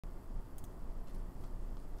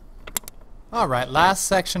Alright, last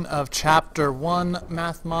section of Chapter 1,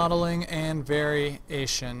 Math Modeling and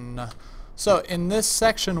Variation. So in this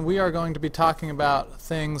section we are going to be talking about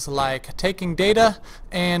things like taking data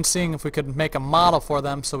and seeing if we could make a model for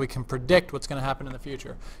them so we can predict what's going to happen in the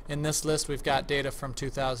future. In this list we've got data from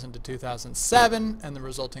 2000 to 2007 and the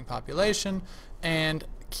resulting population, and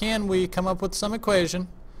can we come up with some equation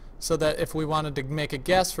so that if we wanted to make a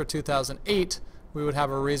guess for 2008 we would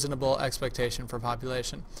have a reasonable expectation for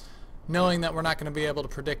population. Knowing that we're not going to be able to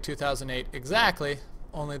predict 2008 exactly,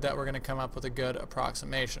 only that we're going to come up with a good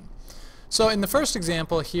approximation. So in the first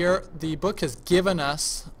example here, the book has given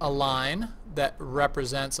us a line that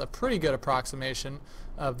represents a pretty good approximation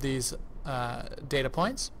of these data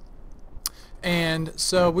points. And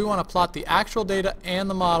so we want to plot the actual data and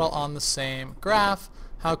the model on the same graph.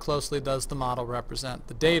 How closely does the model represent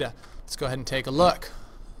the data? Let's go ahead and take a look.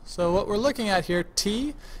 So what we're looking at here,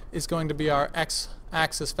 t is going to be our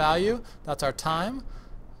x-axis value. That's our time.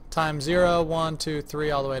 0, 1, 2,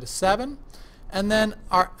 3, all the way to 7. And then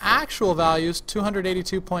our actual values,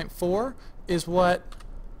 282.4, is what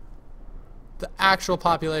the actual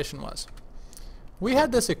population was. We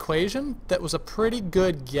had this equation that was a pretty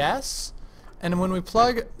good guess, and when we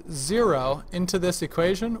plug 0 into this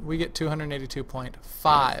equation, we get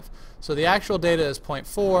 282.5. So the actual data is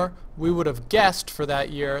 0.4. We would have guessed for that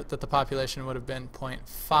year that the population would have been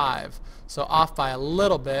 0.5. So off by a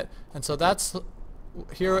little bit. And so that's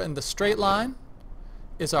here in the straight line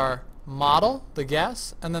is our model, the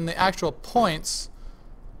guess, and then the actual points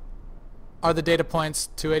are the data points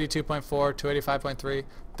 282.4, 285.3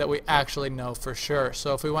 that we actually know for sure.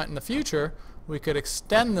 So if we went in the future, we could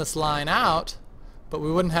extend this line out, but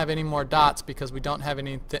we wouldn't have any more dots because we don't have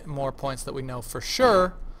any more points that we know for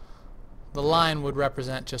sure. The line would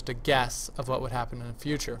represent just a guess of what would happen in the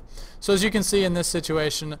future. So as you can see in this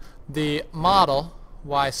situation, the model,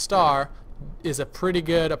 y star, is a pretty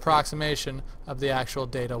good approximation of the actual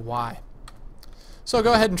data y. So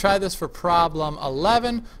go ahead and try this for problem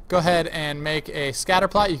 11. Go ahead and make a scatter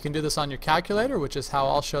plot. You can do this on your calculator, which is how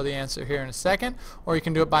I'll show the answer here in a second, or you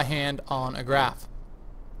can do it by hand on a graph.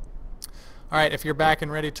 Alright, if you're back and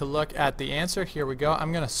ready to look at the answer, here we go.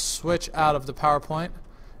 I'm going to switch out of the PowerPoint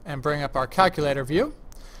and bring up our calculator view.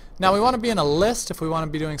 Now we want to be in a list if we want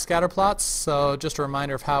to be doing scatter plots, so just a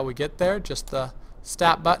reminder of how we get there, just the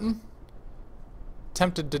stat button.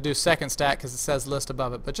 Tempted to do second stat because it says list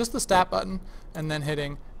above it, but just the stat button and then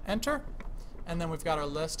hitting enter, and then we've got our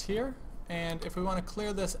list here. And if we want to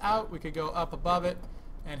clear this out, we could go up above it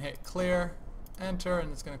and hit clear, enter,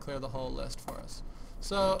 and it's going to clear the whole list for us.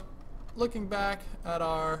 So looking back at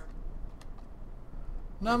our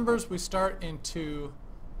numbers, we start into,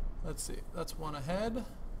 let's see, that's one ahead.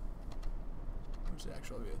 Where's the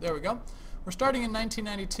actual view? There we go. We're starting in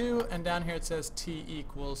 1992, and down here it says t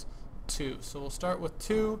equals 2. So we'll start with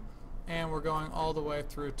 2, and we're going all the way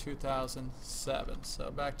through 2007.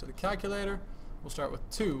 So back to the calculator, we'll start with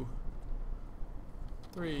 2,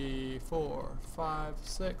 3, 4, 5,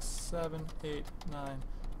 6, 7, 8, 9,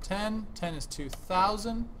 10. 10 is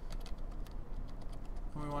 2000.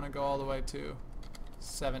 And we want to go all the way to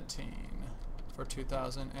 17 for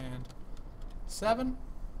 2007.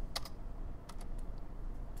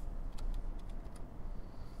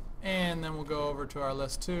 And then we'll go over to our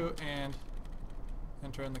list 2 and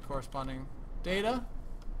enter in the corresponding data.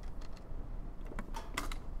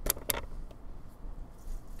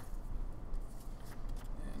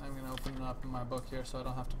 And I'm going to open it up in my book here so I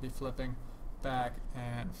don't have to be flipping back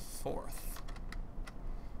and forth.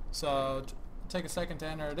 So take a second to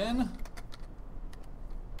enter it in.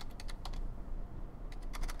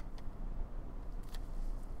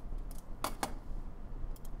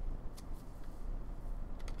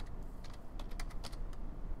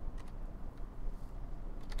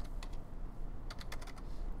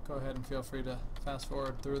 Go ahead and feel free to fast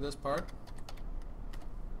forward through this part.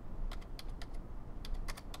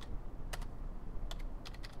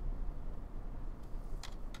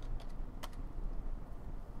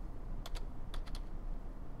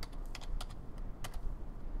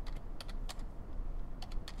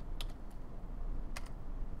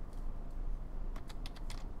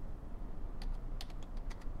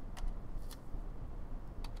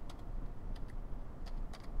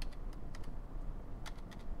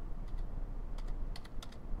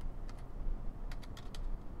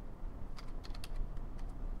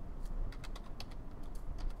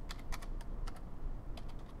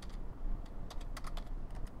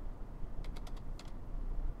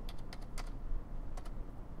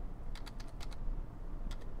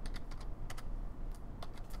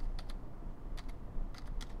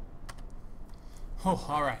 Oh,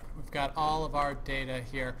 all right, we've got all of our data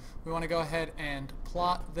here. We want to go ahead and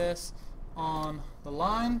plot this on the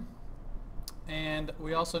line, and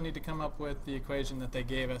we also need to come up with the equation that they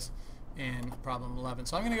gave us in problem 11.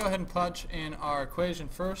 So I'm going to go ahead and punch in our equation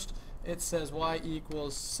first. It says y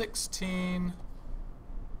equals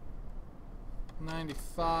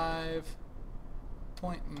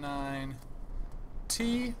 1695.9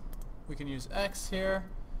 t. We can use x here,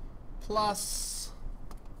 plus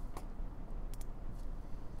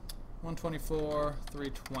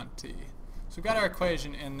 124,320. So we've got our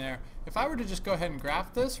equation in there. If I were to just go ahead and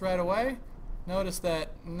graph this right away, notice that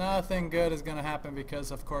nothing good is going to happen because,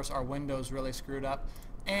 of course, our window's really screwed up.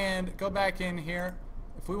 And go back in here.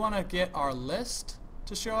 If we want to get our list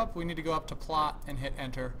to show up, we need to go up to plot and hit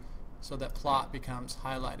enter so that plot becomes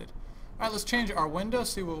highlighted. All right, let's change our window,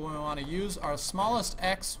 see what we want to use. Our smallest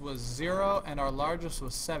x was 0 and our largest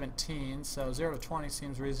was 17, so 0 to 20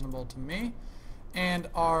 seems reasonable to me. And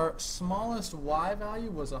our smallest y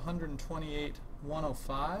value was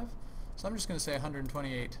 128,105, so I'm just going to say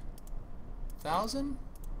 128,000.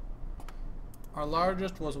 Our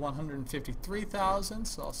largest was 153,000,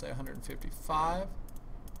 so I'll say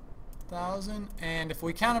 155,000. And if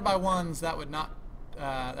we counted by ones, that would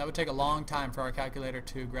take a long time for our calculator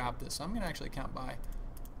to grab this. So I'm going to actually count by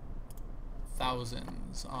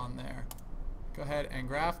thousands on there. Go ahead and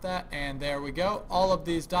graph that, and there we go. All of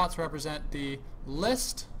these dots represent the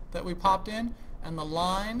list that we popped in, and the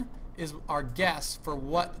line is our guess for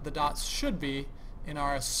what the dots should be in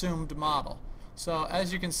our assumed model. So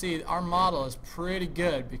as you can see, our model is pretty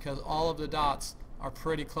good because all of the dots are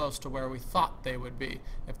pretty close to where we thought they would be.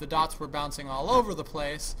 If the dots were bouncing all over the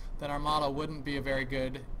place, then our model wouldn't be very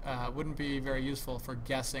useful for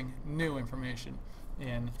guessing new information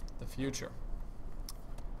in the future.